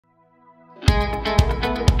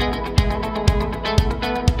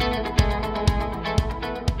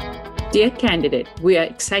Dear candidate, we are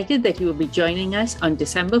excited that you will be joining us on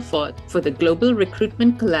December 4th for the Global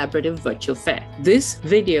Recruitment Collaborative Virtual Fair. This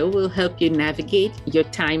video will help you navigate your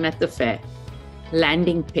time at the fair.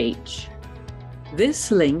 Landing page.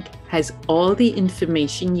 This link has all the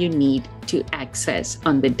information you need to access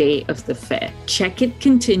on the day of the fair. Check it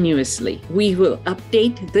continuously. We will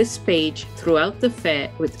update this page throughout the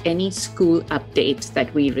fair with any school updates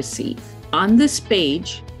that we receive. On this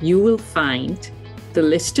page, you will find the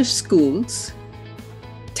list of schools,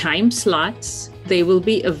 time slots, they will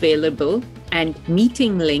be available, and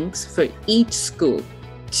meeting links for each school.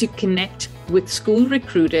 To connect with school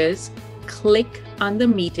recruiters, click on the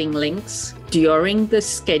meeting links during the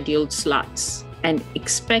scheduled slots and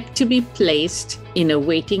expect to be placed in a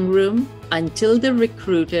waiting room until the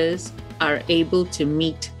recruiters are able to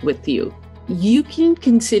meet with you. You can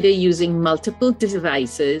consider using multiple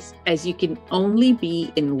devices as you can only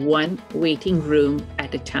be in one waiting room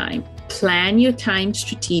at a time. Plan your time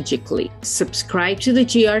strategically. Subscribe to the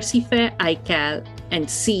GRC Fair iCal and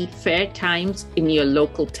see fair times in your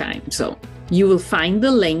local time zone. You will find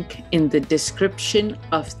the link in the description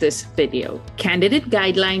of this video. Candidate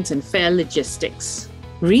guidelines and fair logistics.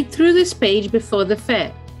 Read through this page before the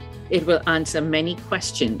fair. It will answer many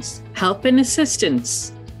questions. Help and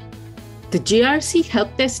assistance. The GRC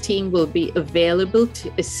Help Desk team will be available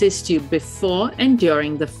to assist you before and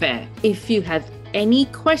during the fair. If you have any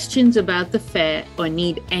questions about the fair or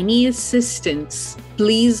need any assistance,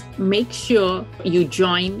 please make sure you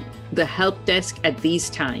join the help desk at these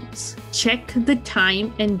times. Check the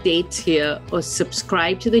time and dates here or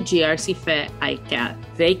subscribe to the GRC Fair iCal.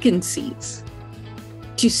 Vacancies.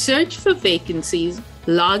 To search for vacancies,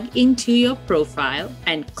 log into your profile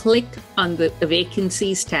and click on the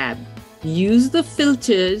Vacancies tab. Use the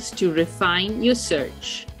filters to refine your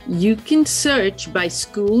search. You can search by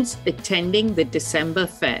schools attending the December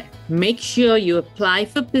fair. Make sure you apply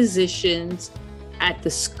for positions at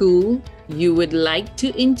the school you would like to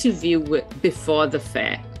interview with before the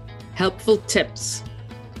fair. Helpful tips.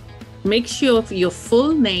 Make sure your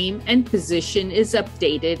full name and position is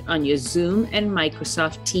updated on your Zoom and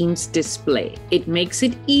Microsoft Teams display. It makes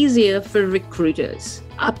it easier for recruiters.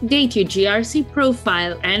 Update your GRC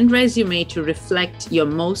profile and resume to reflect your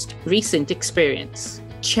most recent experience.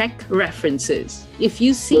 Check references. If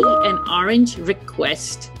you see an orange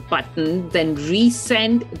request button, then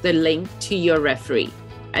resend the link to your referee,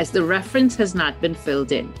 as the reference has not been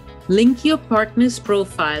filled in. Link your partner's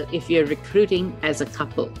profile if you're recruiting as a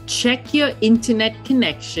couple. Check your internet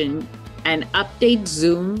connection and update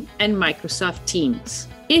Zoom and Microsoft Teams.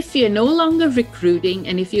 If you're no longer recruiting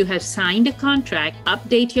and if you have signed a contract,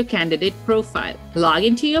 update your candidate profile. Log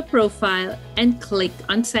into your profile and click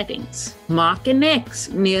on Settings. Mark an X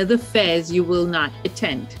near the fairs you will not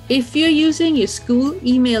attend. If you're using your school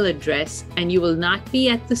email address and you will not be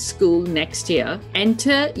at the school next year,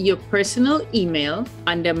 enter your personal email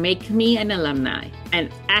under Make Me an Alumni and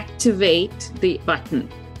activate the button.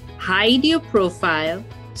 Hide your profile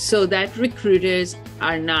so that recruiters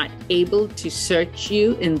are not able to search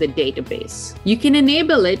you in the database. You can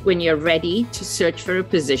enable it when you're ready to search for a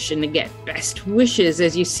position again. Best wishes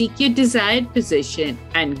as you seek your desired position,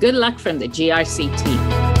 and good luck from the GRC team.